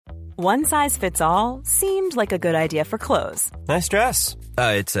One size fits all seemed like a good idea for clothes. Nice dress.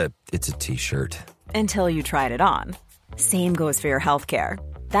 It's a T-shirt. Until you tried it on. Same goes for your healthcare.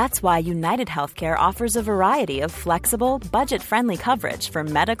 That's why United Healthcare offers a variety of flexible, budget-friendly coverage for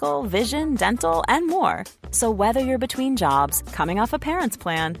medical, vision, dental, and more. So whether you're between jobs, coming off a parent's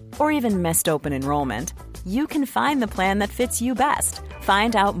plan, or even missed open enrollment, you can find the plan that fits you best.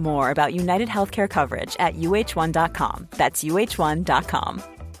 Find out more about United Healthcare coverage at uh1.com. That's uh1.com.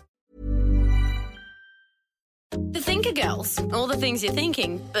 The Thinker Girls. All the things you're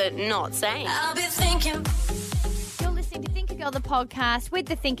thinking, but not saying. I'll be thinking. You're listening to Thinker Girl, the podcast with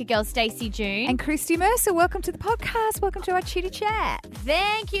the Thinker Girl, Stacey June. And Christy Mercer. Welcome to the podcast. Welcome to our Chitty Chat.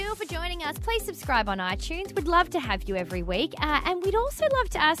 Thank you for joining us. Please subscribe on iTunes. We'd love to have you every week. And we'd also love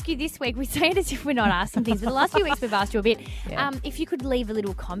to ask you this week, we say it as if we're not asking things, but the last few weeks we've asked you a bit. Yeah. If you could leave a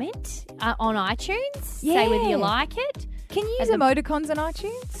little comment on iTunes, say whether you like it. Can you use emoticons on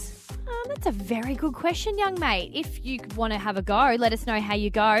iTunes? That's a very good question, young mate. If you want to have a go, let us know how you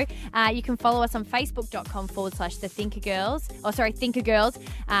go. You can follow us on facebook.com/the Thinker Girls, Thinker Girls,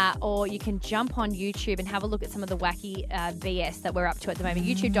 or you can jump on YouTube and have a look at some of the wacky BS that we're up to at the moment.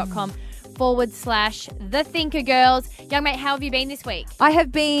 youtube.com/the Thinker Girls. Young mate, how have you been this week? I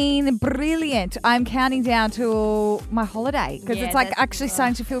have been brilliant. I'm counting down to my holiday because it's like actually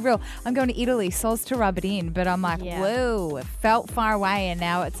starting to feel real. I'm going to Italy, soz to rub it in, but I'm like, whoa, it felt far away and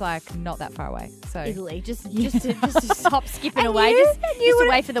now it's like not that far away. So Italy, just to stop skipping away, you? just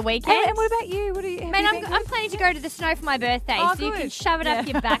away for the weekend. And what about you? What are you? Man, I'm planning to go to the snow for my birthday, so you can shove it up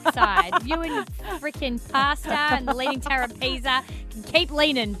your backside. You and your freaking pasta and the leaning trapeza can keep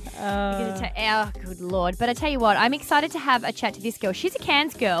leaning. Oh, good Lord. But I tell you what, I'm excited to have a chat to this girl. She's a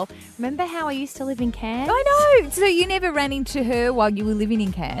Cairns girl. Remember how I used to live in Cairns? I know. So you never ran into her while you were living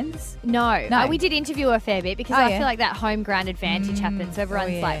in Cairns? No. We did interview her a fair bit because I feel like that home ground advantage happens. So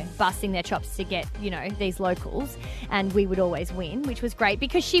everyone's like busting their chops to get, these locals. And we would always win, which was great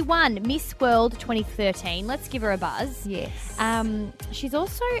because she won Miss World 2013. Let's give her a buzz. Yes. She's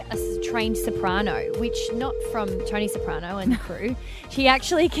also a trained soprano, which not from Tony Soprano and crew. She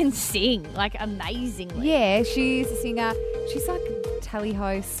actually can sing, like, amazingly. Yeah, she's a singer. She's like a telly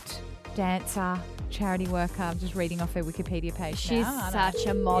host, dancer, charity worker. I'm just reading off her Wikipedia page. She's such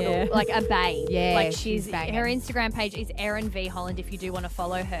a model, like a babe. Yeah, like she's banging. Her Instagram page is Erin V Holland if you do want to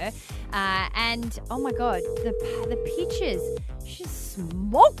follow her. And oh my God, the pictures, she's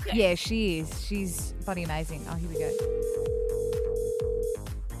smoking. Yeah, she is. She's bloody amazing. Oh, here we go.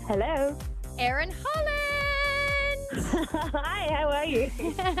 Hello. Erin Holland. Hi, how are you?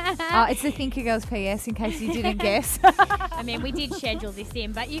 It's the Thinker Girls PS in case you didn't guess. I mean, we did schedule this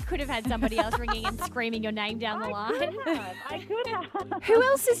in, but you could have had somebody else ringing and screaming your name down the line. I could have. Who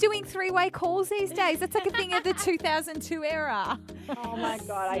else is doing three-way calls these days? That's like a thing of the 2002 era. Oh my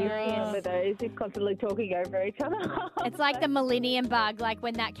God, I used to remember those, just constantly talking over each other. It's like the millennium bug. Like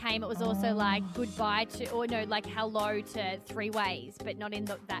when that came, it was also like goodbye to, or no, like hello to three ways, but not in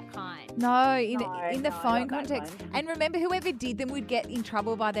that kind. No, in the phone not that context. kind. And remember, whoever did them would get in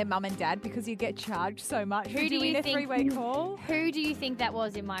trouble by their mum and dad because you get charged so much for doing a three-way call. Who do you think that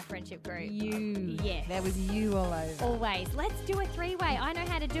was in my friendship group? You. Yes. That was you all over. Always. Let's do a three-way. I know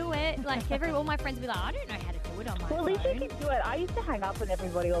how to do it. Like all my friends would be like, I don't know how to do it on my phone. Well, at least you can do it. I used to hang up on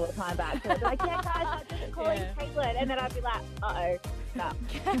everybody all the time back. So I'd be like, yeah, guys, I'm just calling Caitlin. And then I'd be like, uh-oh, no.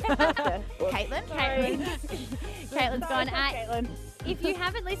 Caitlin's gone. Caitlin. If you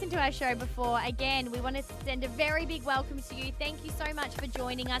haven't listened to our show before, again, we want to send a very big welcome to you. Thank you so much for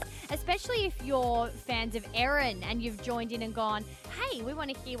joining us, especially if you're fans of Erin and you've joined in and gone, hey, we want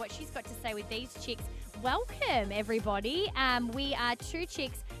to hear what she's got to say with these chicks. Welcome, everybody. We are two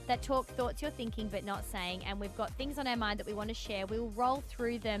chicks that talk thoughts you're thinking but not saying, and we've got things on our mind that we want to share. We'll roll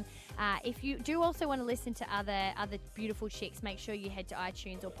through them. If you do also want to listen to other beautiful chicks, make sure you head to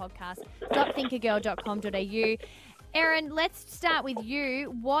iTunes or podcast.thinkergirl.com.au. Erin, let's start with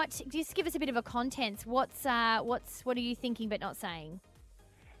you. Just give us a bit of a contents. What are you thinking but not saying?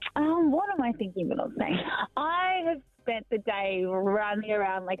 What am I thinking but not saying? I have spent the day running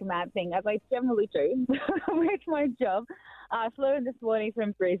around like a mad thing, as I generally do with my job. I flew in this morning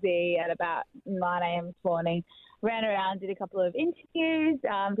from Brizzy at about 9 a.m. this morning. Ran around, did a couple of interviews,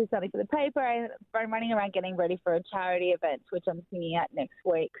 did something for the paper. I'm running around getting ready for a charity event, which I'm singing at next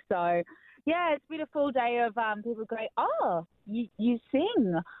week. So, yeah, it's been a full day of people going, oh, you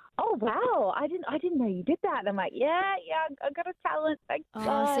sing. Oh, wow, I didn't know you did that. And I'm like, yeah, I got a talent. Thanks,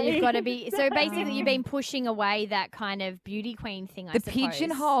 so you've got to be, so basically you've been pushing away that kind of beauty queen thing, I suppose. The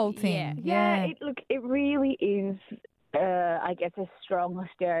pigeonhole thing. Yeah, it really is I guess, a strong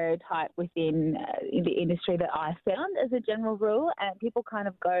stereotype within in the industry that I found as a general rule. And people kind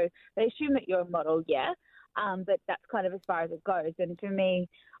of go, they assume that you're a model, yeah, but that's kind of as far as it goes. And for me,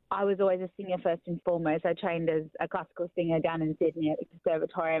 I was always a singer first and foremost. I trained as a classical singer down in Sydney at the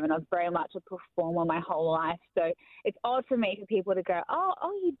Conservatorium, and I was very much a performer my whole life. So it's odd for me for people to go, oh,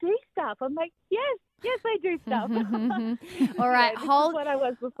 you do stuff. I'm like, yes, I do stuff. All right, this is what I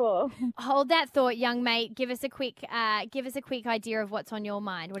was before. Hold that thought, young mate. Give us a quick idea of what's on your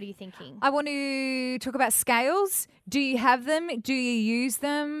mind. What are you thinking? I want to talk about scales. Do you have them? Do you use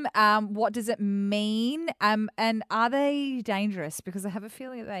them? What does it mean? And are they dangerous? Because I have a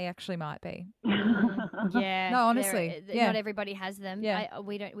feeling that they actually might be. Yeah. No, honestly. Not everybody has them. Yeah.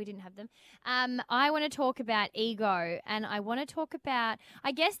 We didn't have them. I want to talk about ego, and I want to talk about,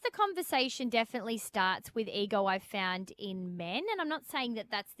 I guess the conversation definitely starts with ego I've found in men, and I'm not saying that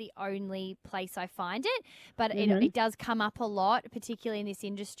that's the only place I find it, but it does come up a lot, particularly in this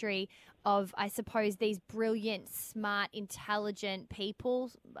industry of, I suppose, these brilliant, smart, intelligent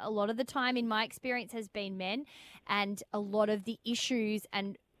people. A lot of the time, in my experience, has been men, and a lot of the issues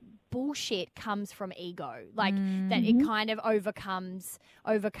and bullshit comes from ego, like that it kind of overcomes,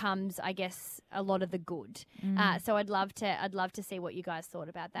 I guess, a lot of the good. So I'd love to see what you guys thought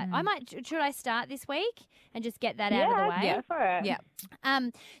about that. Should I start this week and just get that out of the way? Yeah, for it. Yeah.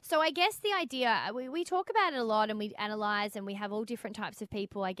 So I guess the idea, we talk about it a lot and we analyse, and we have all different types of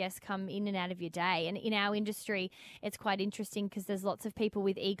people, I guess, come in and out of your day. And in our industry, it's quite interesting because there's lots of people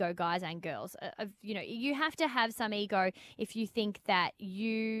with ego, guys and girls. You have to have some ego if you think that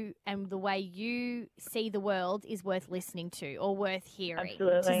you and the way you see the world is worth listening to or worth hearing.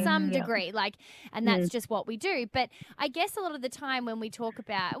 Absolutely. To some degree. And that's just what we do. But I guess a lot of the time when we talk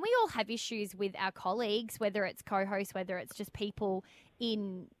about, and we all have issues with our colleagues, whether it's co-hosts, whether it's just people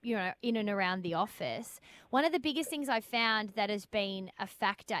in and around the office. One of the biggest things I've found that has been a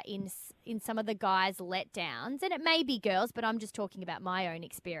factor in some of the guys' letdowns, and it may be girls, but I'm just talking about my own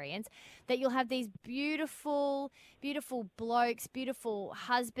experience, that you'll have these beautiful, beautiful blokes, beautiful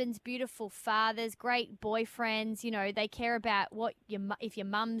husbands, beautiful fathers, great boyfriends. They care about if your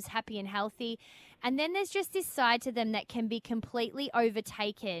mum's happy and healthy. And then there's just this side to them that can be completely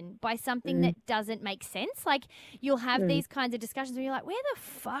overtaken by something that doesn't make sense. Like, you'll have these kinds of discussions where you're like, where the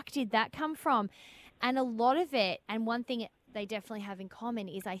fuck did that come from? And a lot of it, and one thing they definitely have in common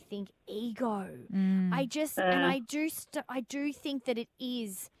is, I think, ego. I do think that it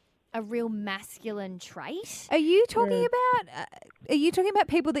is a real masculine trait. Are you talking about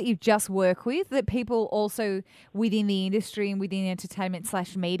people that you just work with, that people also within the industry and within entertainment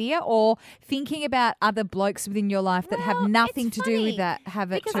 / media, or thinking about other blokes within your life that have nothing to do with that,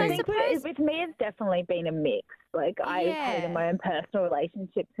 have it Because too? I think with me, it's definitely been a mix. Like, I've had in my own personal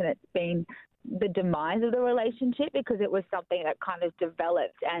relationships, and it's been the demise of the relationship because it was something that kind of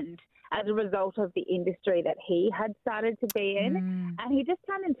developed and as a result of the industry that he had started to be in. And he just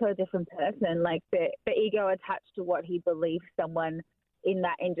turned into a different person. Like, the ego attached to what he believes someone in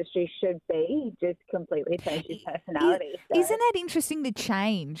that industry should be just completely changed his personality. Isn't that interesting, the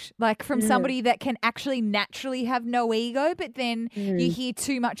change? Like, from somebody that can actually naturally have no ego, but then you hear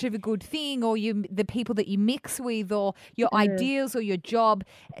too much of a good thing, or the people that you mix with, or your ideals or your job,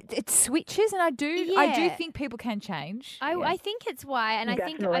 it switches. And I do think people can change. I think it's why, and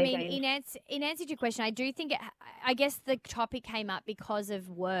Definitely in answer to your question, I do think I guess the topic came up because of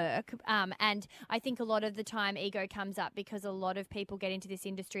work, and I think a lot of the time ego comes up because a lot of people get into this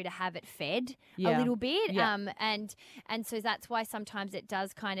industry to have it fed a little bit, and so that's why sometimes it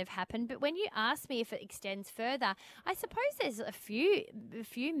does kind of happen. But when you ask me if it extends further, I suppose there's a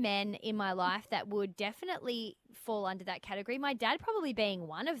few men in my life that would definitely fall under that category. My dad probably being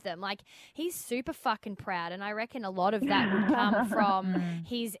one of them. Like, he's super fucking proud, and I reckon a lot of that would come from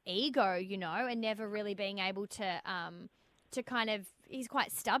his ego, and never really being able to kind of, he's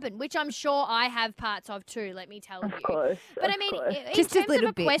quite stubborn, which I'm sure I have parts of too, let me tell you. Of course. But I mean, in Just a terms little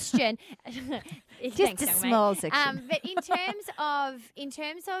of a bit. question, Just a small section. But in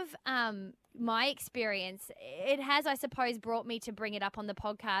terms of my experience, it has, I suppose, brought me to bring it up on the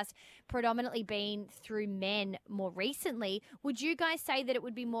podcast, predominantly been through men more recently. Would you guys say that it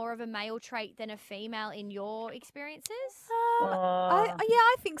would be more of a male trait than a female in your experiences? I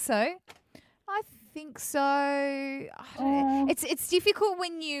think so. It's difficult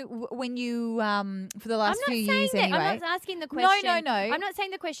when you for the last few years anyway. I'm not asking the question. No. I'm not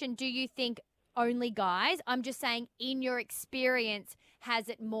saying the question, do you think only guys? I'm just saying, in your experience, has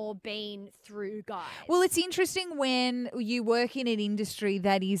it more been through guys? Well, it's interesting when you work in an industry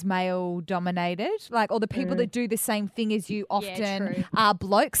that is male dominated, or the people that do the same thing as you often are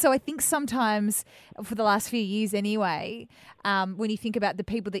blokes. So I think sometimes, for the last few years anyway, when you think about the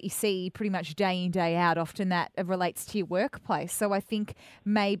people that you see pretty much day in, day out, often that relates to your workplace. So I think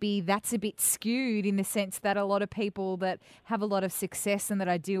maybe that's a bit skewed in the sense that a lot of people that have a lot of success and that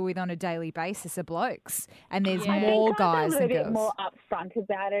I deal with on a daily basis are blokes, and there's more guys than girls. A little bit more upfront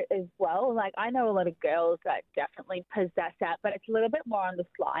about it as well. Like, I know a lot of girls that definitely possess that, but it's a little bit more on the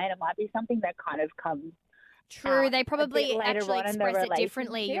sly, and it might be something that kind of comes. True, they probably actually express it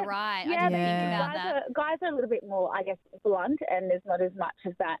differently. You're right. Yeah, I didn't think about that. Guys are a little bit more, I guess, blunt, and there's not as much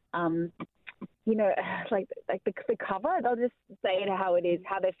of that. Like the cover. They'll just say it how it is,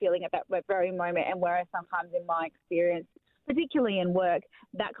 how they're feeling at that very moment. And whereas sometimes in my experience, particularly in work,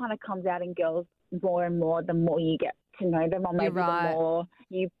 that kind of comes out in girls more and more the more you get to know them, or maybe the more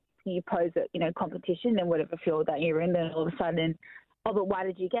you pose at, competition and whatever field that you're in, then all of a sudden, oh, but why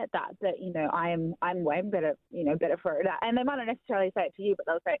did you get that? But, I'm way better, better for it. And they might not necessarily say it to you, but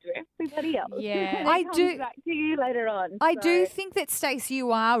they'll say it to everybody else. Yeah. I do. Back to you later on. I do think that, Stacey,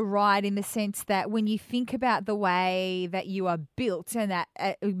 you are right in the sense that when you think about the way that you are built, and that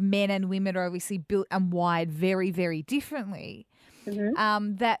men and women are obviously built and wired very, very differently,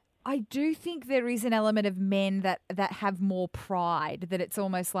 that I do think there is an element of men that have more pride, that it's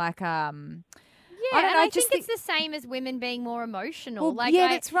almost like I think it's the same as women being more emotional. Well,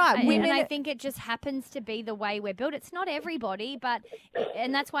 that's right. And I think it just happens to be the way we're built. It's not everybody,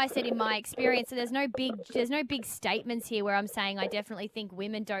 and that's why I said in my experience, so there's no big statements here where I'm saying I definitely think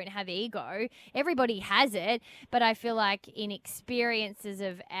women don't have ego. Everybody has it, but I feel like in experiences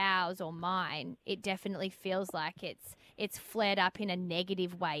of ours or mine, it definitely feels like it's flared up in a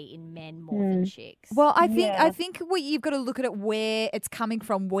negative way in men more than chicks. Well, I think what you've got to look at it where it's coming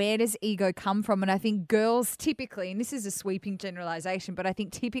from. Where does ego come from? And I think girls typically, and this is a sweeping generalisation, but I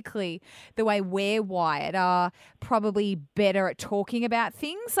think typically the way we're wired are probably better at talking about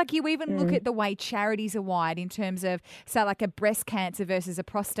things. Like, you even look at the way charities are wired in terms of, say, like a breast cancer versus a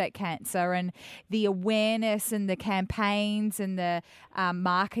prostate cancer, and the awareness and the campaigns and the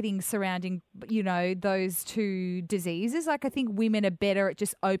marketing surrounding, those two diseases. Like, I think women are better at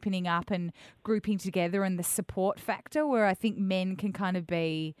just opening up and grouping together, and the support factor, where I think men can kind of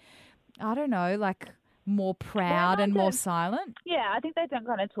be, I don't know, like more proud and more silent. Yeah, I think they don't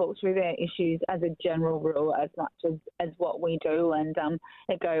kind of talk through their issues as a general rule as much as what we do, and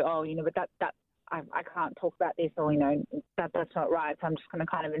they go, but that I can't talk about this, or that's not right, so I'm just going to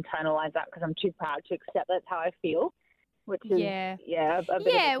kind of internalize that because I'm too proud to accept that's how I feel. Which is,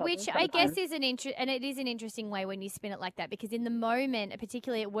 which I guess is an interesting way when you spin it like that, because in the moment,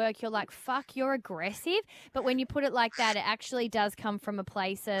 particularly at work, you're like, fuck, you're aggressive. But when you put it like that, it actually does come from a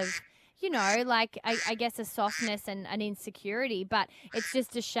place of, I guess a softness and an insecurity. But it's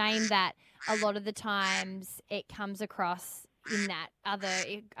just a shame that a lot of the times it comes across in that other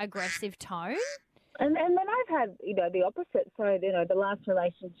aggressive tone. And then I've had, the opposite. So, the last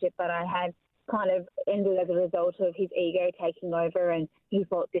relationship that I had kind of ended as a result of his ego taking over, and he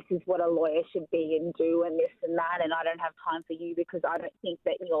thought this is what a lawyer should be and do and this and that, and I don't have time for you because I don't think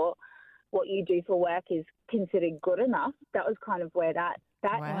that what you do for work is considered good enough. That was kind of where that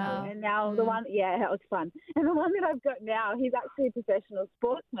wow. And now the one, that was fun. And the one that I've got now, he's actually a professional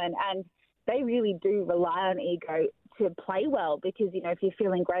sportsman, and they really do rely on ego to play well, because, if you're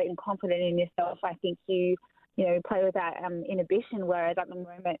feeling great and confident in yourself, I think you play with that inhibition, whereas at the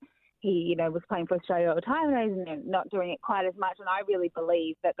moment he, was playing for Australia all the time and not doing it quite as much. And I really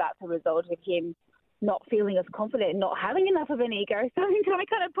believe that that's a result of him not feeling as confident, not having enough of an ego. So I'm trying to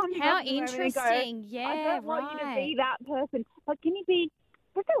kind of punch How interesting. I don't want you to be that person. But can you be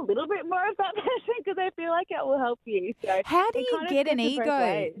just a little bit more of that person? Because I feel like it will help you. So how do you get an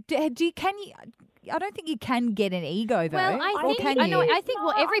ego? I don't think you can get an ego, though. Well, I think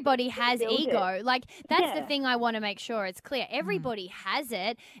everybody has ego. Like, that's the thing I want to make sure it's clear. Everybody has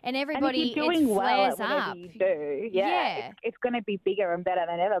it, and everybody, and if you're doing well at whatever you do, it's going to be bigger and better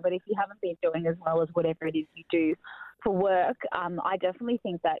than ever. But if you haven't been doing as well as whatever it is you do for work, I definitely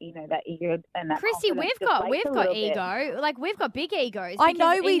think that, that ego and that Chrissy, we've got ego. Like, we've got big egos. I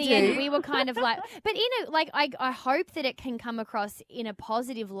know we do. End, we were kind of like, but I hope that it can come across in a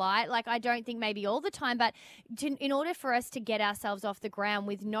positive light. Like, I don't think maybe all the time, but in order for us to get ourselves off the ground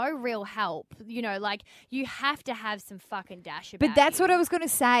with no real help, you have to have some fucking dash about But that's you. what I was going to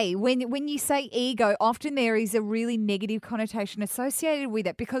say. When you say ego, often there is a really negative connotation associated with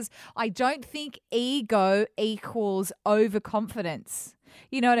it, because I don't think ego equals overconfidence.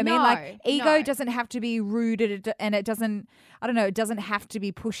 You know what I mean? No, Like ego no. doesn't have to be rude and it doesn't, I don't know, it doesn't have to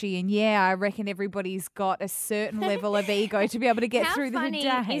be pushy. And yeah, I reckon everybody's got a certain level of ego to be able to get How through the funny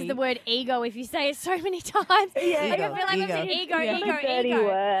day. is the word ego if you say it so many times? Yeah. Like, I feel like Ego. I'm saying ego, Yeah. ego, It's a dirty ego.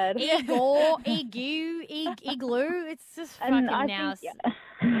 word. Igloo. It's just And fucking I now. think, I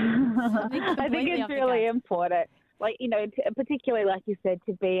think completely it's off the really guard. important. Like, particularly like you said,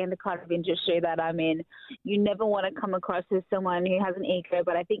 to be in the kind of industry that I'm in, you never want to come across as someone who has an ego,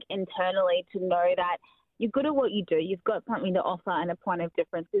 but I think internally to know that you're good at what you do, you've got something to offer and a point of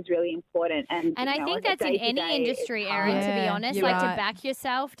difference is really important. And I think that's in any industry, Erin, to be Yeah, honest. you're Like right. to back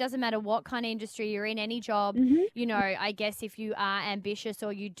yourself, doesn't matter what kind of industry you're in, any job, I guess if you are ambitious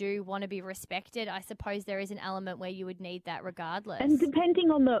or you do want to be respected, I suppose there is an element where you would need that regardless. And depending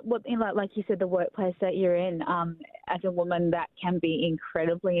on like you said, the workplace that you're in, as a woman, that can be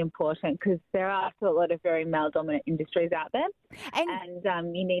incredibly important because there are still a lot of very male-dominant industries out there,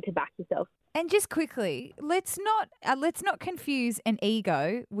 and you need to back yourself. And just quickly, let's not confuse an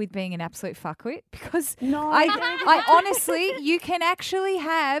ego with being an absolute fuckwit because I honestly, you can actually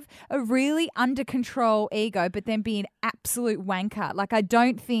have a really under control ego, but then be an absolute wanker. Like I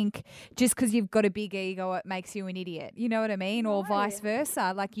don't think just because you've got a big ego, it makes you an idiot. You know what I mean? Or vice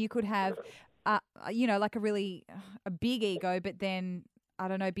versa. Like you could have, like a big ego, but then I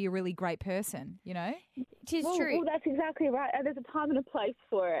don't know, be a really great person. You know? Tis Well, true. well, that's exactly right. There's a time and a place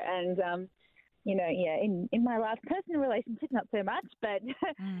for it, and in my last personal relationship, not so much, but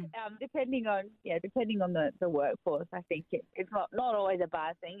depending on the workforce, I think it's not always a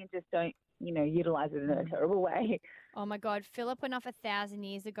bad thing, and just don't utilize it in a terrible way. Oh my God, Philip went off 1,000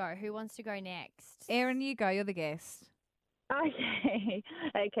 years ago. Who wants to go next? Erin, you go. You're the guest.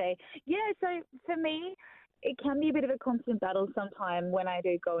 Okay. Yeah. So for me, it can be a bit of a constant battle sometimes when I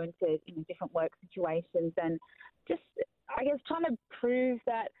do go into different work situations, and just I guess trying to prove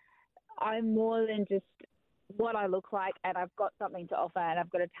that I'm more than just what I look like, and I've got something to offer, and I've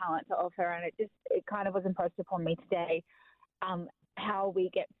got a talent to offer, and it kind of was impressed upon me today how we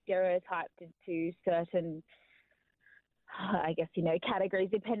get stereotyped into certain, I guess, categories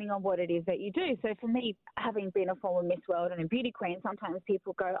depending on what it is that you do. So for me, having been a former Miss World and a beauty queen, sometimes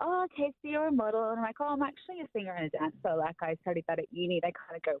people go, oh, okay, so you're a model. And I'm like, oh, I'm actually a singer and a dancer. Like I studied that at uni. They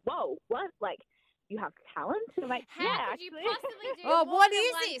kind of go, whoa, what? Like you have talent? And I'm like, How yeah, could actually. you possibly do Oh, more what than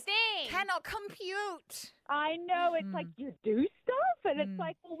is one this? thing? Cannot compute. I know. It's like you do stuff. And it's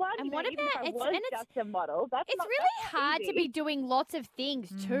like, well, one, And what even about- if I it's- was and it's- just a model, that's It's not, really that's not hard to easy. be doing lots of things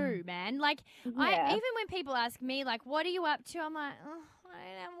too, man. Like, Yeah. even when people ask me, like, what are you up to? I'm like, oh, I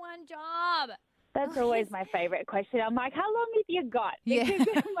don't have one job. That's always my favourite question. I'm like, how long have you got? Yeah.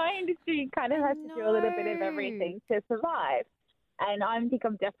 Because my industry kind of has to do a little bit of know. everything to survive. And I think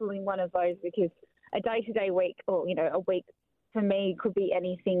I'm definitely one of those because a day-to-day week or, a week for me could be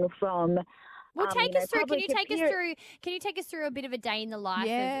anything from Well, take us through. Can public you take us appear- through? Can you take us through a bit of a day in the life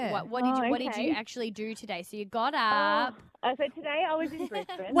Yeah. of what did you Oh, what did you okay. actually do today? So you got up. So today I was in Brisbane.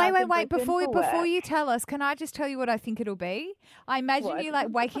 I was Wait. in Brisbane Before for work. you tell us, can I just tell you what I think it'll be? I imagine What? you like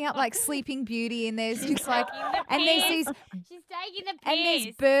waking up like Sleeping Beauty, and there's just like, taking the and there's piss. these, She's taking the piss. and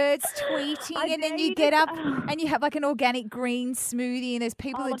there's birds tweeting, I and then dare you you get to- up and you have like an organic green smoothie, and there's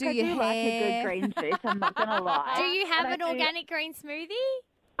people that Look, do I your do hair. like a good green juice. I'm not gonna lie. Do you have And an I do- organic green smoothie?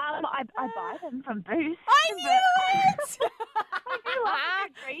 I buy them from Boost. I knew it. I do like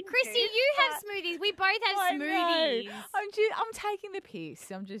a good green Chrissy, juice, you have but- smoothies. We both have I know. smoothies. I'm taking the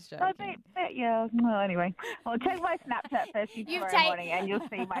piss. I'm just So, joking. yeah. Well, anyway, I'll check my Snapchat first thing You've tomorrow morning, and you'll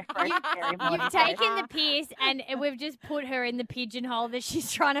see my first scary morning. You've taken the piss, and we've just put her in the pigeonhole that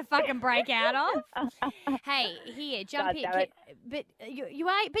she's trying to fucking break out of. Hey, here, jump God in. damn it. But you are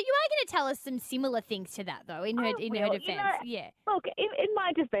going to tell us some similar things to that, though. In her I her will. defense, yeah. Look, in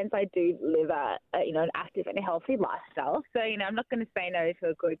my defense, I do live an active and a healthy lifestyle. So, I'm not going to say no to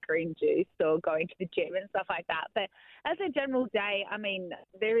a good green juice or going to the gym and stuff like that. But as a general day, I mean,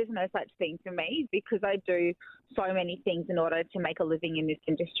 there is no such thing for me because I do so many things in order to make a living in this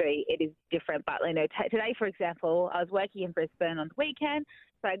industry. It is different. But, today, for example, I was working in Brisbane on the weekend.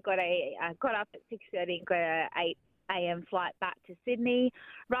 So I got up at 6:30, got a 8 a.m. flight back to Sydney,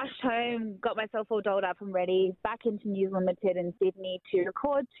 rushed home, got myself all dolled up and ready, back into News Limited in Sydney to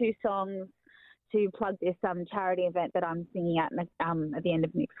record 2 songs to plug this charity event that I'm singing at the end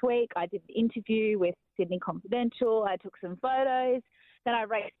of next week. I did an interview with Sydney Confidential. I took some photos. Then I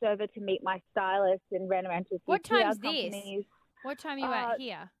raced over to meet my stylist and ran around to a few What PR time's this? companies. What time are you at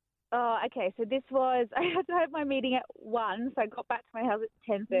here? Oh, okay. So this was, I had to have my meeting at 1, so I got back to my house at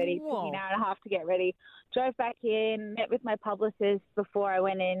 10:30. Took me an hour and a half to get ready. Drove back in, met with my publicist before I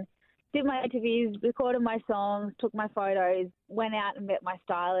went in did my interviews, recorded my songs, took my photos, went out and met my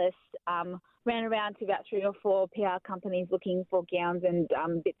stylist, ran around to about 3 or 4 PR companies looking for gowns and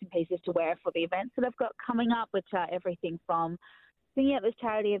bits and pieces to wear for the events that I've got coming up, which are everything from singing at this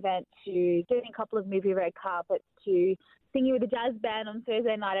charity event to doing a couple of movie red carpets to singing with a jazz band on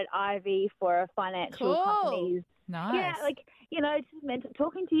Thursday night at Ivy for financial companies. Nice. Yeah, just meant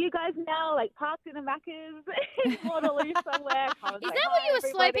talking to you guys now, parked in a Macca's in Waterloo somewhere. Is that what you were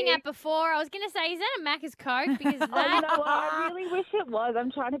sloping at before? I was going to say, is that a Macca's Coke? Because that... you know what? I really wish it was.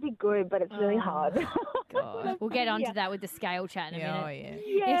 I'm trying to be good, but it's really hard. God. We'll get onto that with the scale chat in a minute. Oh,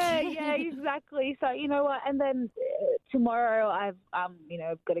 yeah. Yeah, exactly. So, you know what? And then tomorrow I've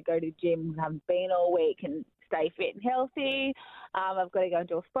got to go to the gym. I haven't been all week and stay fit and healthy. I've got to go and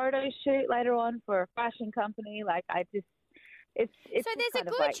do a photo shoot later on for a fashion company. It's so there's a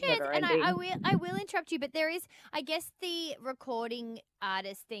good chance, and I will interrupt you, but there is, I guess, the recording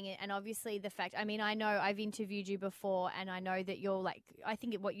artist thing, and obviously the fact, I know I've interviewed you before, and I know that you're I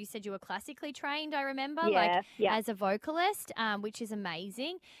think what you said, you were classically trained, I remember, as a vocalist, which is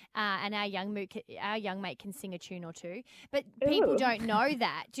amazing, and our young mate can sing a tune or two, but people don't know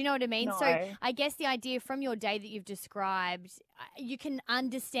that. Do you know what I mean? No. So I guess the idea from your day that you've described, you can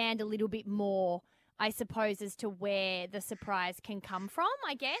understand a little bit more, I suppose, as to where the surprise can come from,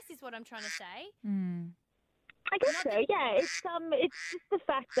 I guess, is what I'm trying to say. I guess so, yeah. It's just the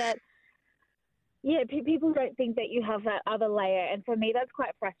fact that, people don't think that you have that other layer. And for me, that's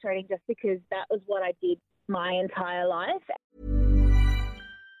quite frustrating just because that was what I did my entire life.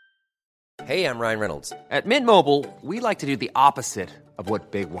 Hey, I'm Ryan Reynolds. At Mint Mobile, we like to do the opposite of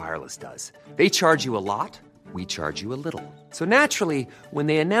what Big Wireless does. They charge you a lot. We charge you a little. So naturally, when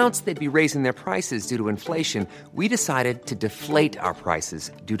they announced they'd be raising their prices due to inflation, we decided to deflate our prices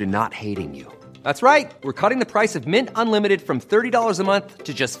due to not hating you. That's right. We're cutting the price of Mint Unlimited from $30 a month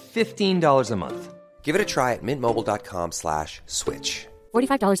to just $15 a month. Give it a try at mintmobile.com/switch.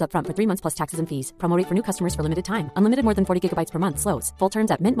 $45 up front for 3 months plus taxes and fees. Promo rate for new customers for limited time. Unlimited more than 40 gigabytes per month. Slows full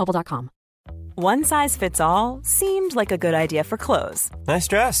terms at mintmobile.com. One size fits all seemed like a good idea for clothes. Nice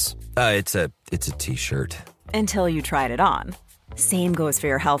dress. It's a T-shirt. Until you tried it on. Same goes for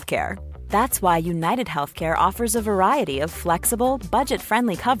your healthcare. That's why United Healthcare offers a variety of flexible,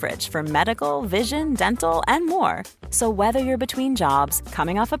 budget-friendly coverage for medical, vision, dental, and more. So whether you're between jobs,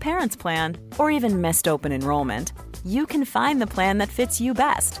 coming off a parent's plan, or even missed open enrollment, you can find the plan that fits you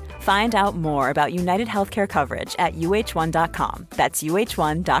best. Find out more about United Healthcare coverage at uh1.com. That's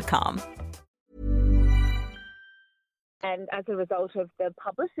uh1.com. And as a result of the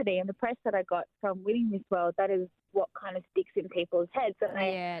publicity and the press that I got from winning Miss World, that is what kind of sticks in people's heads. And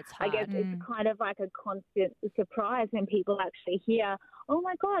it's hard. I guess it's kind of like a constant surprise when people actually hear, oh,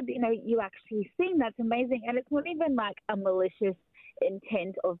 my God, you actually sing. That's amazing. And it's not even like a malicious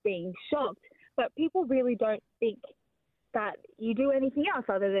intent of being shocked, but people really don't think that you do anything else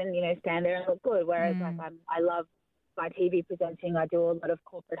other than, stand there and look good. Whereas I love my TV presenting. I do a lot of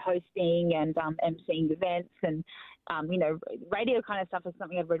corporate hosting and emceeing events, and radio kind of stuff is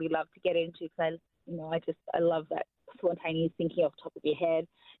something I'd really love to get into because I love that spontaneous thinking off the top of your head,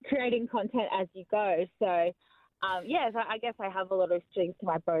 creating content as you go. So so I guess I have a lot of strings to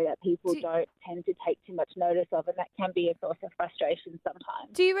my bow that people don't tend to take too much notice of, and that can be a source of frustration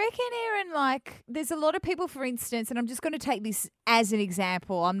sometimes. Do you reckon, Erin, there's a lot of people, for instance, and I'm just going to take this as an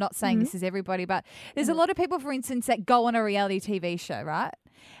example. I'm not saying this is everybody, but there's a lot of people, for instance, that go on a reality TV show, right?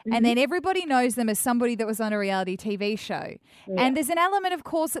 And then everybody knows them as somebody that was on a reality TV show. Yeah. And there's an element, of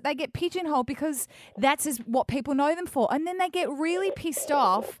course, that they get pigeonholed because that's what people know them for. And then they get really pissed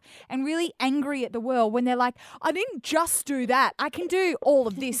off and really angry at the world when they're like, I didn't just do that. I can do all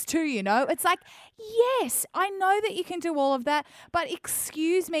of this too, It's like, yes, I know that you can do all of that, but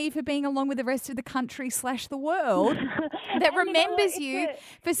excuse me for being along with the rest of the country / the world that remembers you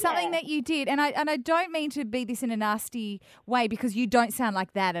for something that you did. And I don't mean to be this in a nasty way because you don't sound like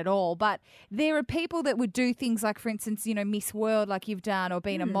that at all, but there are people that would do things like, for instance, Miss World like you've done or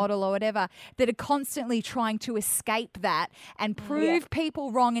being a model or whatever, that are constantly trying to escape that and prove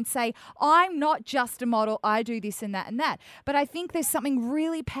people wrong and say, I'm not just a model, I do this and that and that. But I think there's something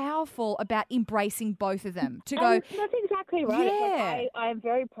really powerful about embracing both of them to go. That's exactly right. Yeah. I'm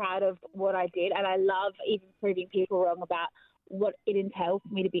very proud of what I did, and I love even proving people wrong about what it entailed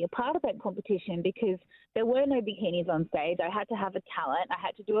for me to be a part of that competition, because there were no bikinis on stage. I had to have a talent. I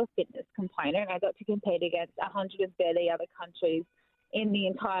had to do a fitness component. I got to compete against 130 other countries in the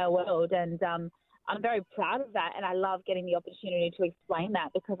entire world. And I'm very proud of that. And I love getting the opportunity to explain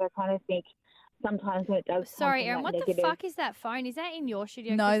that, because I kind of think sometimes when it does. Sorry, Erin, what the fuck is that phone? Is that in your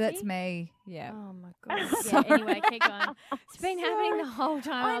studio? No, Christy? that's me. Yeah. Oh my god. Yeah, anyway, keep going. It's been happening the whole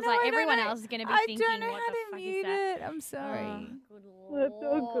time. I was like, everyone else is going to be thinking, I don't know what how the to fuck mute is that? it. I'm sorry. Oh, good That's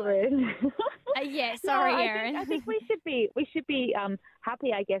lord. all good. Yeah, sorry, Erin. I think we should be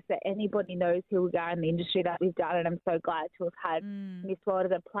happy, I guess, that anybody knows who we are in the industry that we've done, and I'm so glad to have had Miss World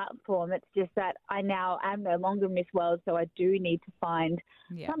as a platform. It's just that I now am no longer Miss World, so I do need to find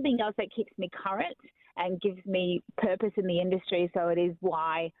something else that keeps me current and gives me purpose in the industry. So it is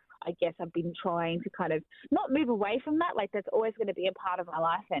why I guess I've been trying to kind of not move away from that. Like, that's always going to be a part of my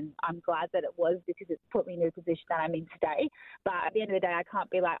life, and I'm glad that it was, because it's put me in the position that I'm in today. But at the end of the day, I can't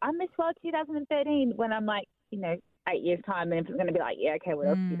be like, I'm Miss World 2013 when I'm like, 8 years' time, and if I'm going to be like, yeah, okay, what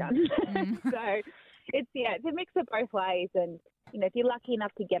else have you done? So it's a mix of both ways. And, if you're lucky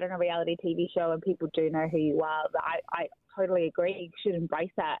enough to get on a reality TV show and people do know who you are, I totally agree. You should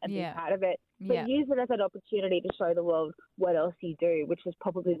embrace that and be part of it. But use it as an opportunity to show the world what else you do, which is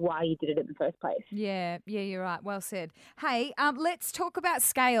probably why you did it in the first place. Yeah, you're right. Well said. Hey, let's talk about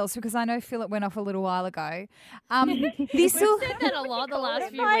scales, because I know Philip went off a little while ago. We've said that a lot the last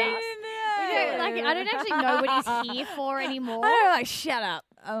few weeks. I don't actually know what he's here for anymore. I know, shut up.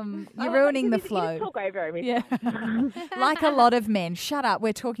 You're ruining the flow. You just talk over him. Yeah. Like a lot of men. Shut up.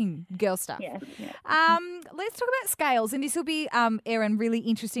 We're talking girl stuff. Yeah. Let's talk about scales, and this will be, Erin, really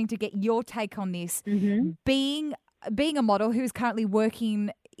interesting to get your take on this. Being a model who's currently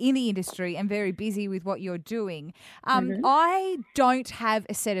working in the industry and very busy with what you're doing. I don't have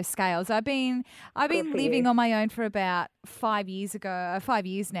a set of scales. I've been living on my own for about 5 years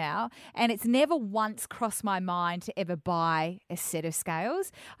now, and it's never once crossed my mind to ever buy a set of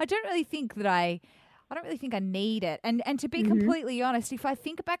scales. I don't really think I need it. And to be completely honest, if I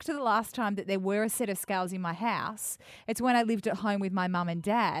think back to the last time that there were a set of scales in my house, it's when I lived at home with my mum and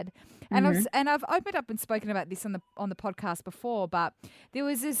dad. And I've opened up and spoken about this on the podcast before, but there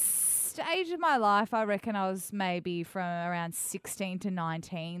was this stage of my life, I reckon I was maybe from around 16 to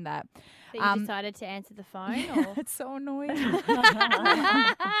 19 that you decided to answer the phone? Or? It's so annoying.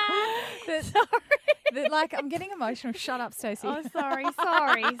 I'm getting emotional. Shut up, Stacey. Oh, sorry.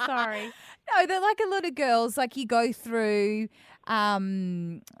 No, they're like a lot of girls, like you go through, I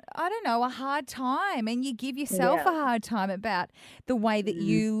don't know, a hard time, and you give yourself a hard time about the way that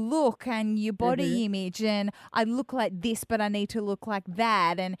you look and your body image, and I look like this, but I need to look like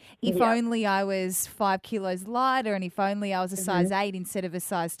that, and if only I was 5 kilos lighter, and if only I was a size 8 instead of a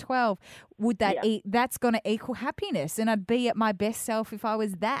size 12, would that that's going to equal happiness, and I'd be at my best self if I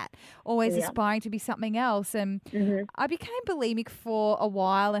was that, always aspiring to be something else. And I became bulimic for a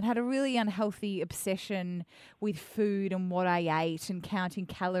while and had a really unhealthy obsession with food and what I ate and counting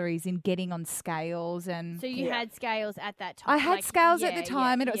calories and getting on scales. And so you had scales at that time? I had scales at the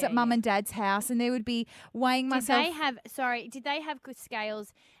time, and it was at mum and dad's house, and there would be weighing myself. Did they have good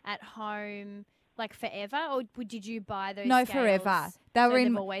scales at home? Like forever, or did you buy those? No, scales? Forever. They were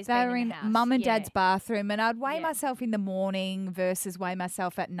in mum and dad's bathroom, and I'd weigh myself in the morning versus weigh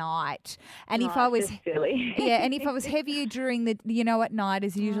myself at night. And if I was silly. and if I was heavier during the at night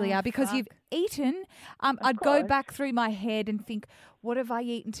as usually are, because you've eaten, I'd go back through my head and think, what have I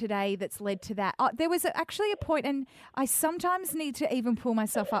eaten today that's led to that? There was actually a point, and I sometimes need to even pull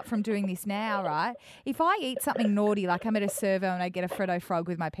myself up from doing this now, right? If I eat something naughty, like I'm at a servo and I get a Freddo Frog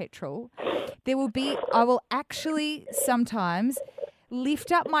with my petrol, I will actually sometimes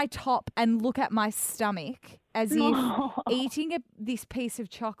lift up my top and look at my stomach as if eating this piece of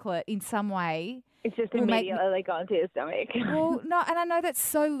chocolate in some way. It's just immediately gone to your stomach. Well, no, and I know that's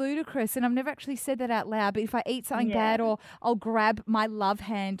so ludicrous, and I've never actually said that out loud, but if I eat something bad, or I'll grab my love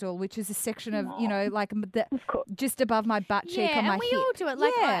handle, which is a section of, just above my butt cheek on my hip. Yeah, and we all do it.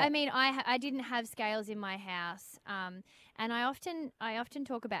 Like, I didn't have scales in my house, and I often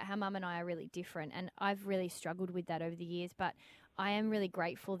talk about how Mum and I are really different, and I've really struggled with that over the years, but I am really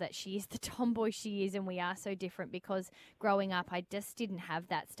grateful that she is the tomboy she is, and we are so different, because growing up I just didn't have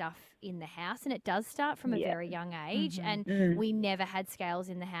that stuff in the house, and it does start from a very young age, and we never had scales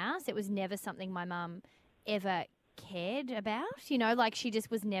in the house. It was never something my mum ever cared about, like she just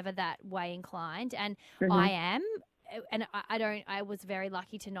was never that way inclined, and I am. And I was very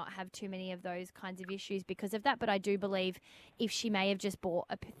lucky to not have too many of those kinds of issues because of that. But I do believe if she may have just bought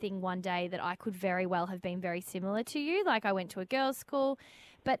a thing one day, that I could very well have been very similar to you. Like, I went to a girls' school,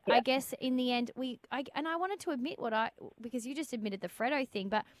 but I guess in the end I wanted to admit because you just admitted the Freddo thing,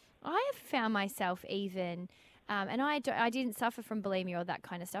 but I have found myself even and I didn't suffer from bulimia or that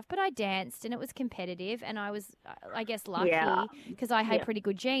kind of stuff, but I danced and it was competitive and I was, I guess, lucky because I had pretty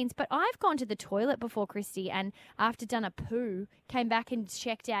good genes. But I've gone to the toilet before, Christy, and after done a poo, came back and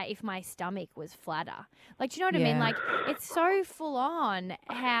checked out if my stomach was flatter. Like, do you know what I mean? Like, it's so full on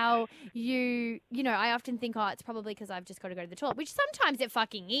how you know, I often think, oh, it's probably because I've just got to go to the toilet, which sometimes it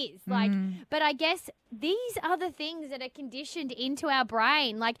fucking is. Like, but I guess these are the things that are conditioned into our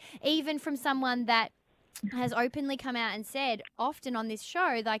brain, like even from someone that has openly come out and said often on this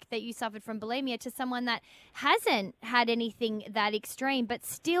show, like that you suffered from bulimia, to someone that hasn't had anything that extreme but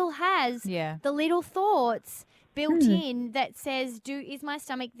still has the little thoughts built in that says, is my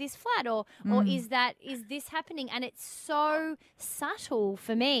stomach this flat or is this happening? And it's so subtle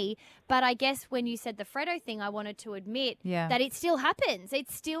for me. But I guess when you said the Fredo thing, I wanted to admit that it still happens.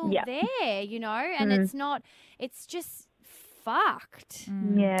 It's still there, you know, and it's just fucked.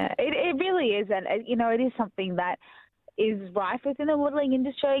 Yeah, it really is. And, you know, it is something that is rife within the modelling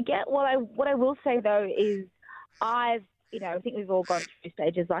industry. Again, what I will say, though, is I think we've all gone through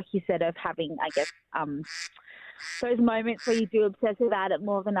stages, like you said, of having, I guess, those moments where you do obsess about it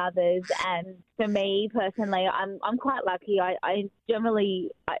more than others. And for me personally, I'm quite lucky. I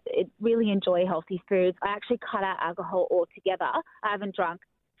generally really enjoy healthy foods. I actually cut out alcohol altogether. I haven't drunk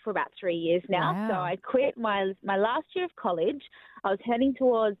for about 3 years now. Wow. So I quit my last year of college. I was heading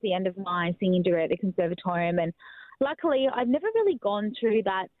towards the end of my singing degree at the Conservatorium, and luckily I've never really gone through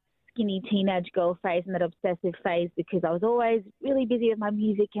that skinny teenage girl phase and that obsessive phase because I was always really busy with my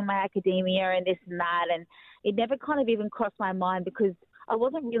music and my academia and this and that, and it never kind of even crossed my mind because I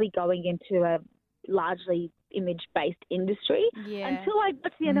wasn't really going into a largely image-based industry until I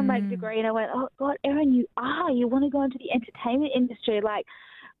got to the end of my degree and I went, oh God, Erin, you want to go into the entertainment industry. Like,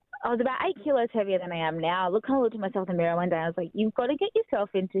 I was about 8 kilos heavier than I am now. I looked at myself in the mirror one day and I was like, you've got to get yourself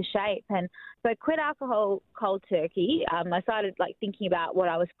into shape. And so I quit alcohol cold turkey. I started like thinking about what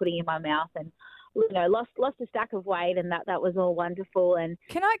I was putting in my mouth and, you know, lost a stack of weight, and that was all wonderful. And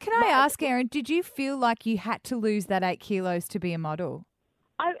Can I ask, Erin, did you feel like you had to lose that 8 kilos to be a model?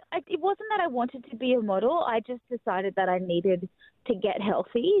 It wasn't that I wanted to be a model. I just decided that I needed to get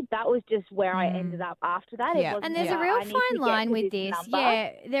healthy. That was just where I ended up after that. Yeah. And there's a real fine line with this.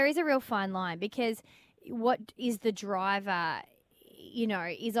 Yeah, there is a real fine line because what is the driver, you know,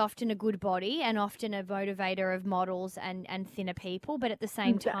 is often a good body and often a motivator of models and thinner people. But at the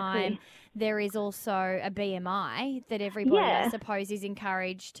same time, there is also a BMI that everybody, I suppose, is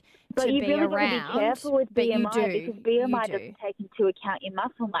encouraged to be around. But you've really got to be careful with BMI because BMI doesn't take into account your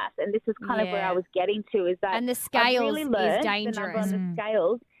muscle mass. And this is kind of where I was getting to, is that and the scales really is dangerous. The number on the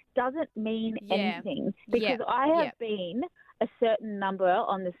scales doesn't mean anything because I have been a certain number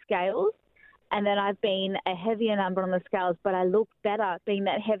on the scales, and then I've been a heavier number on the scales, but I look better being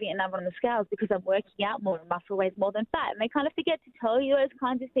that heavier number on the scales because I'm working out more and muscle weighs more than fat. And they kind of forget to tell you those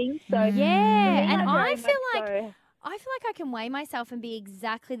kinds of things. So and I feel like I can weigh myself and be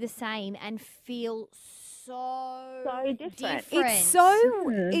exactly the same and feel so different.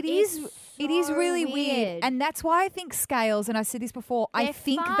 It is really weird. And that's why I think scales, and I said this before, I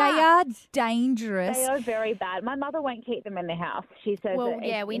think they are dangerous. They are very bad. My mother won't keep them in the house. She says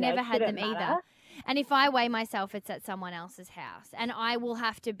we never had them either. And if I weigh myself, it's at someone else's house. And I will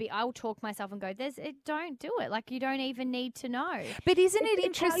I'll talk myself and go, don't do it. Like, you don't even need to know. But isn't it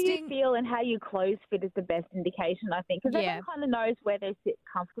interesting? How you feel and how your clothes fit is the best indication, I think. Because everyone kind of knows where they sit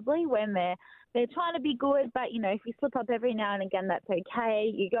comfortably when they're trying to be good. But, you know, if you slip up every now and again, that's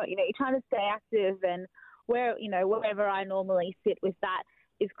okay. You're trying to stay active, and wherever I normally sit with that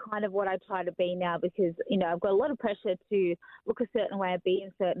is kind of what I try to be now because, you know, I've got a lot of pressure to look a certain way and be in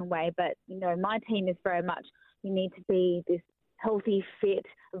a certain way. But, you know, my team is very much, you need to be this healthy, fit,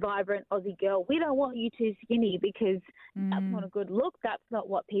 vibrant Aussie girl. We don't want you too skinny because that's not a good look. That's not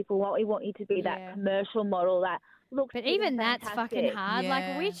what people want. We want you to be that commercial model that looks But even fantastic. That's fucking hard.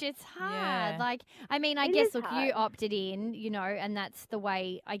 Like, which it's hard. Yeah. Like, I mean, I guess, look, you opted in, you know, and that's the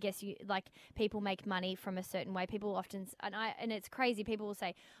way, I guess, you like, people make money from a certain way. People often, and it's crazy, people will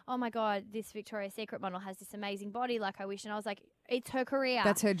say, oh my God, this Victoria's Secret model has this amazing body, like I wish. And I was like, it's her career.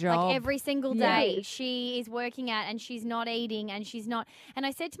 That's her job. Like, every single day she is working at and she's not eating and she's not. And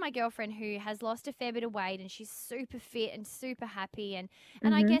I said to my girlfriend who has lost a fair bit of weight and she's super fit and super happy. And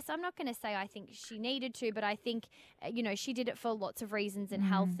I guess I'm not going to say I think she needed to, but I think, you know, she did it for lots of reasons, and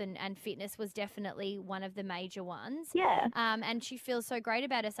health and fitness was definitely one of the major ones. Yeah. And she feels so great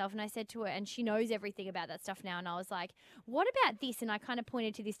about herself. And I said to her, and she knows everything about that stuff now. And I was like, what about this? And I kind of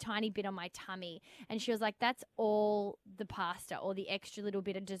pointed to this tiny bit on my tummy. And she was like, that's all the pasta. or the extra little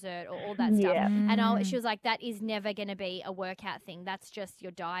bit of dessert or all that stuff. And she was like, that is never going to be a workout thing. That's just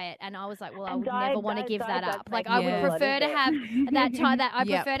your diet. And I was like, well, I would never want to give that up. Like I would prefer to have that time that I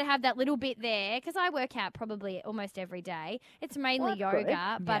prefer to have that little bit there because I work out probably almost every day. It's mainly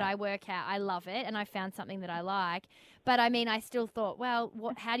yoga, but I work out. I love it, and I found something that I like. But I mean, I still thought, well,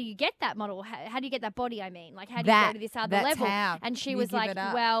 how do you get that model? How do you get that body? I mean, like, how do you go to this other level? And she was like,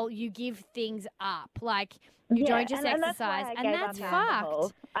 well, you give things up. Like, you don't just exercise. And that's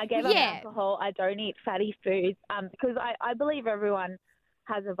fucked. I gave up alcohol. I don't eat fatty foods because I believe everyone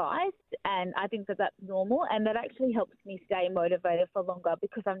has a vice, and I think that that's normal, and that actually helps me stay motivated for longer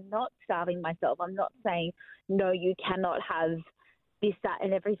because I'm not starving myself. I'm not saying, no, you cannot have this, that,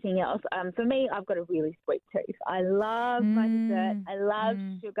 and everything else. For me, I've got a really sweet tooth. I love my dessert. I love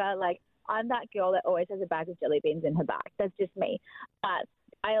sugar. Like, I'm that girl that always has a bag of jelly beans in her bag. That's just me. But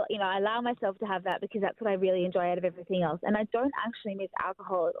I allow myself to have that because that's what I really enjoy out of everything else. And I don't actually miss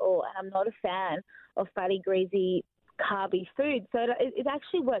alcohol at all. And I'm not a fan of fatty, greasy, carby food. So it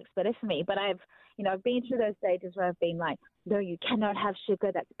actually works better for me. But I've been through those stages where I've been like, no, you cannot have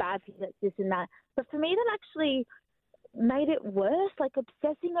sugar. That's bad for you. That's this and that. But for me, that actually made it worse. Like,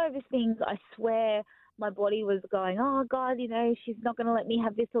 obsessing over things, I swear my body was going, oh God, she's not going to let me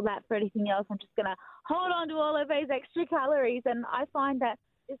have this or that for anything else. I'm just going to hold on to all of those extra calories. And I find that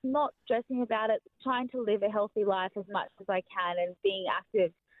just not stressing about it, trying to live a healthy life as much as I can and being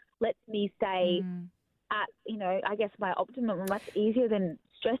active lets me stay at, I guess my optimum much easier than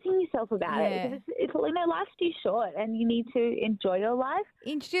stressing yourself about it because it's life's too short and you need to enjoy your life.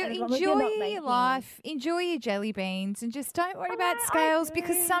 Enjoy your life. Enjoy your jelly beans and just don't worry about scales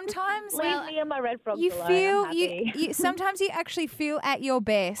because sometimes leave me and my red frogs you alone. feel you sometimes you actually feel at your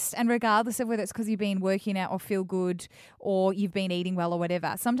best, and regardless of whether it's because you've been working out or feel good or you've been eating well or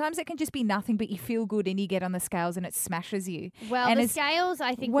whatever, sometimes it can just be nothing but you feel good and you get on the scales and it smashes you. Well, and the scales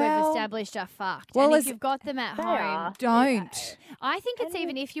I think we've established are fucked. Well, and if you've got them at home, don't. I think it's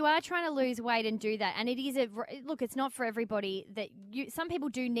even if you are trying to lose weight and do that, and it is look, it's not for everybody. Some people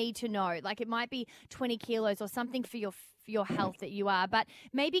do need to know, like it might be 20 kilos or something for your health that you are, but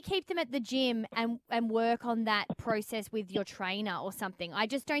maybe keep them at the gym and work on that process with your trainer or something. I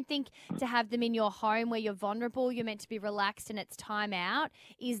just don't think to have them in your home where you're vulnerable, you're meant to be relaxed and it's time out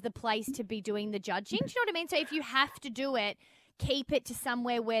is the place to be doing the judging. Do you know what I mean? So if you have to do it, keep it to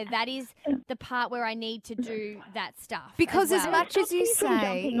somewhere where that is the part where I need to do that stuff. Because as much as you say,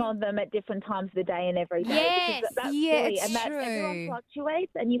 jumping on them at different times of the day and every day. Yes, that's it's and true. Everyone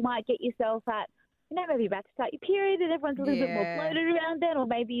fluctuates, and you might get yourself at, maybe about to start your period and everyone's a little bit more bloated around then, or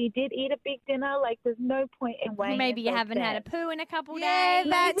maybe you did eat a big dinner. Like, there's no point in weighing. Maybe you haven't had a poo in a couple days. Yeah,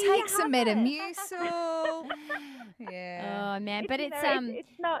 that takes some Metamucil. Oh man, but it's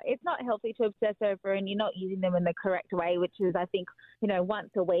not healthy to obsess over, and you're not using them in the correct way, which is, I think,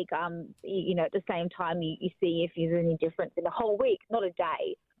 once a week. At the same time, you see if there's any difference in a whole week, not a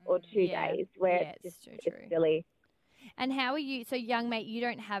day or 2 days, where it's silly. And how are you? So, young mate, you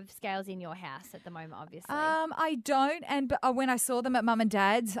don't have scales in your house at the moment, obviously. I don't. But when I saw them at mum and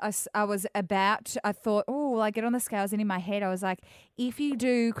dad's, I thought, oh, well, I get on the scales, and in my head, I was like, if you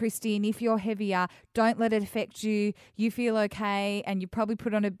do, Christine, if you're heavier, don't let it affect you. You feel okay, and you probably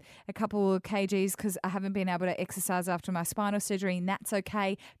put on a couple of kgs because I haven't been able to exercise after my spinal surgery, and that's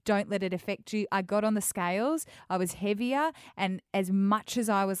okay. Don't let it affect you. I got on the scales. I was heavier, and as much as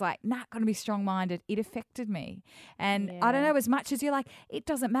I was like, going to be strong-minded, it affected me. And I don't know, as much as you're like, it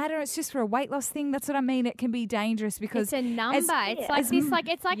doesn't matter, it's just for a weight loss thing. That's what I mean. It can be dangerous because it's a number. It's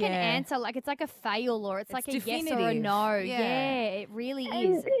like an answer, like it's like a fail or it's like a definitive. Yes or a no. Yeah, it really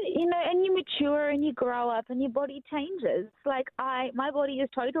is. And you mature and you grow up and your body changes. Like my body is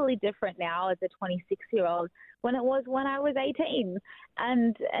totally different now as a 26-year-old when it was when I was 18,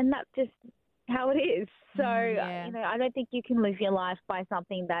 and that's just how it is. So I don't think you can live your life by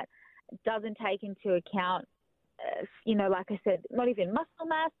something that doesn't take into account. Like I said, not even muscle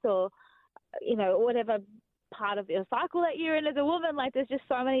mass or, whatever part of your cycle that you're in as a woman. Like, there's just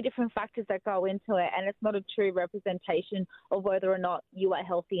so many different factors that go into it, and it's not a true representation of whether or not you are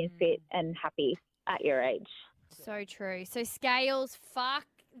healthy and fit and happy at your age. So true. So scales, fuck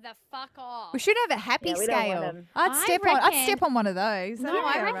off. We should have a happy scale. I'd step on one of those. No,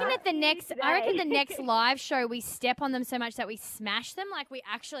 I reckon at the next live show we step on them so much that we smash them. Like, we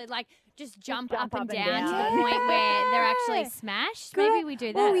actually just jump up and down to the point where they're actually smashed. Good. Maybe we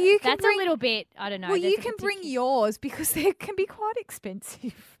do that. Well, That's a little bit, I don't know. Well, you can bring yours because they can be quite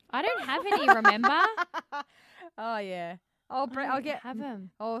expensive. I don't have any, remember? Oh, yeah. I'll get have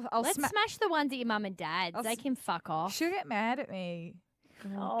them. Let's smash the ones at your mum and dad's. They can fuck off. She'll get mad at me.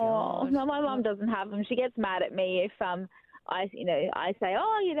 Oh no, my mum doesn't have them. She gets mad at me if I say,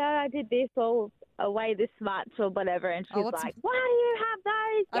 I did this or weigh this much or whatever, and she's like, why do you have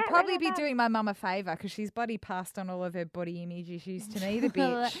those? I'd probably be doing my mum a favour because she's bloody passed on all of her body image issues to me, the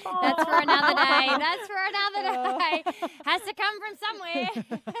bitch. That's for another day. That's for another day. Has to come from somewhere.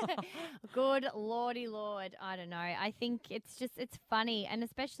 Good lordy lord. I don't know. I think it's funny, and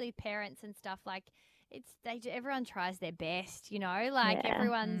especially parents and stuff like. Everyone tries their best,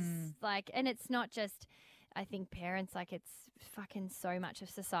 everyone's and it's not just, I think parents, it's fucking so much of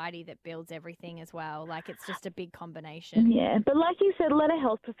society that builds everything as well. It's just a big combination. Yeah, but like you said, let a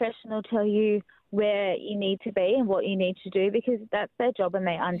health professional tell you where you need to be and what you need to do, because that's their job and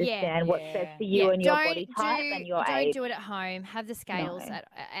they understand what's best for you and your body type and your age. Don't do it at home. Have the scales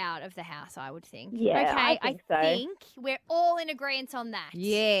out of the house, I would think. Yeah, okay, I think we're all in agreement on that.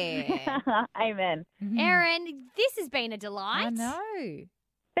 Yeah. Amen. Erin, this has been a delight. I know.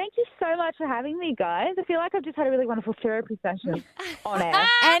 Thank you so much for having me, guys. I feel like I've just had a really wonderful therapy session on air.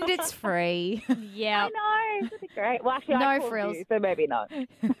 And it's free. Yeah. I know. It's really great. Well, actually, no I called frills. you, so maybe not.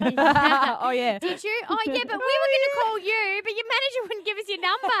 Oh, yeah. Did you? Oh, yeah, but we were going to call you, but your manager wouldn't give us your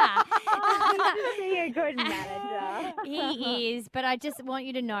number. You're a good manager. He is, but I just want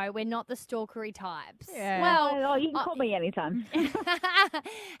you to know we're not the stalkery types. Yeah. Well, you can call me anytime.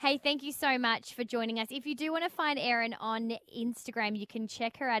 Hey, thank you so much for joining us. If you do want to find Erin on Instagram, you can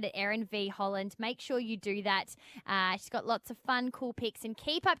check her out at Erin V Holland. Make sure you do that. She's got lots of fun, cool pics, and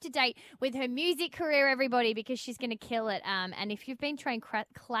keep up to date with her music career, everybody, because she's going to kill it. And if you've been trained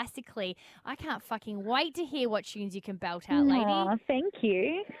classically, I can't fucking wait to hear what tunes you can belt out, lady. Oh, thank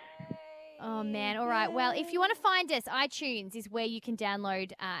you. Oh, man. All right. Well, if you want to find us, iTunes is where you can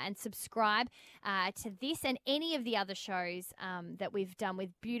download and subscribe to this and any of the other shows that we've done with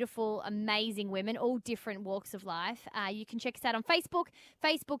beautiful, amazing women, all different walks of life. You can check us out on Facebook,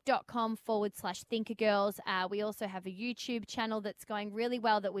 facebook.com/thinkergirls. We also have a YouTube channel that's going really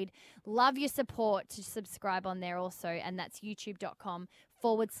well that we'd love your support to subscribe on there also, and that's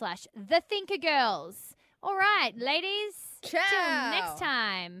youtube.com/thethinkergirls. All right, ladies. Ciao. Till next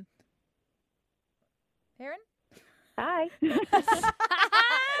time. Erin? Bye. I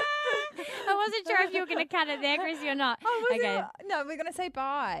wasn't sure if you were going to cut it there, Chrissy, or not. Okay. No, we're going to say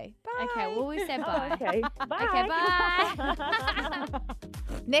bye. Bye. Okay, well, we said bye. Okay, bye. Okay, bye.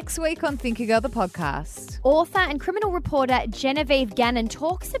 Next week on Thinker Girl, the podcast. Author and criminal reporter Genevieve Gannon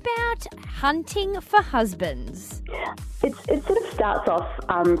talks about hunting for husbands. It sort of starts off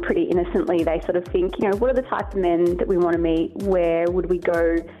pretty innocently. They sort of think, what are the types of men that we want to meet? Where should we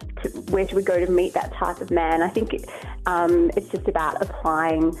go to meet that type of man? I think it's just about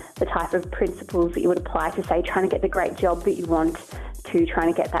applying the type of principles that you would apply to, say, trying to get the great job that you want to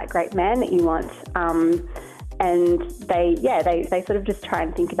trying to get that great man that you want. And they sort of just try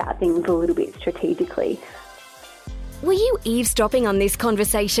and think about things a little bit strategically. Were you eavesdropping on this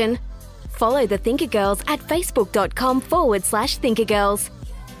conversation? Follow the Thinker Girls at facebook.com/thinkergirls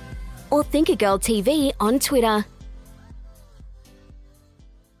or Thinker Girl TV on Twitter.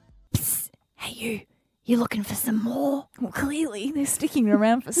 Psst. Hey, you looking for some more? Well, clearly they're sticking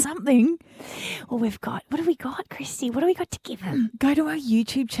around for something. Well, what have we got, Christy? What do we got to give them? Go to our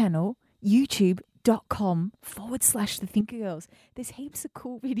YouTube channel, youtube.com/thethinkergirls. There's heaps of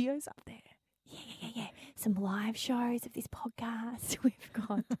cool videos up there. Yeah. Some live shows of this podcast. We've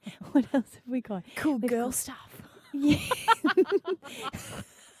got, what else have we got? Cool girl stuff. Yeah.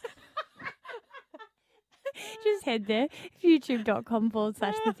 Just head there,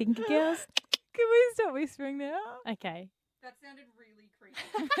 youtube.com/thethinkergirls. Can we stop whispering now? Okay. That sounded really creepy.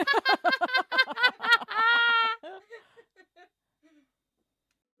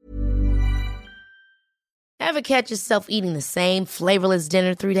 Ever catch yourself eating the same flavorless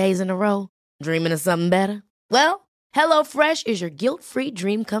dinner 3 days in a row? Dreaming of something better? Well, HelloFresh is your guilt-free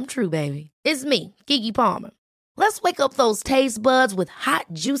dream come true, baby. It's me, Keke Palmer. Let's wake up those taste buds with hot,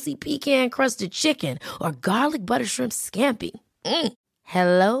 juicy pecan-crusted chicken or garlic butter shrimp scampi.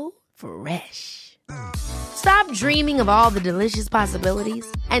 Hello Fresh. Stop dreaming of all the delicious possibilities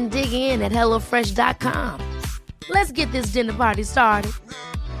and dig in at HelloFresh.com. Let's get this dinner party started.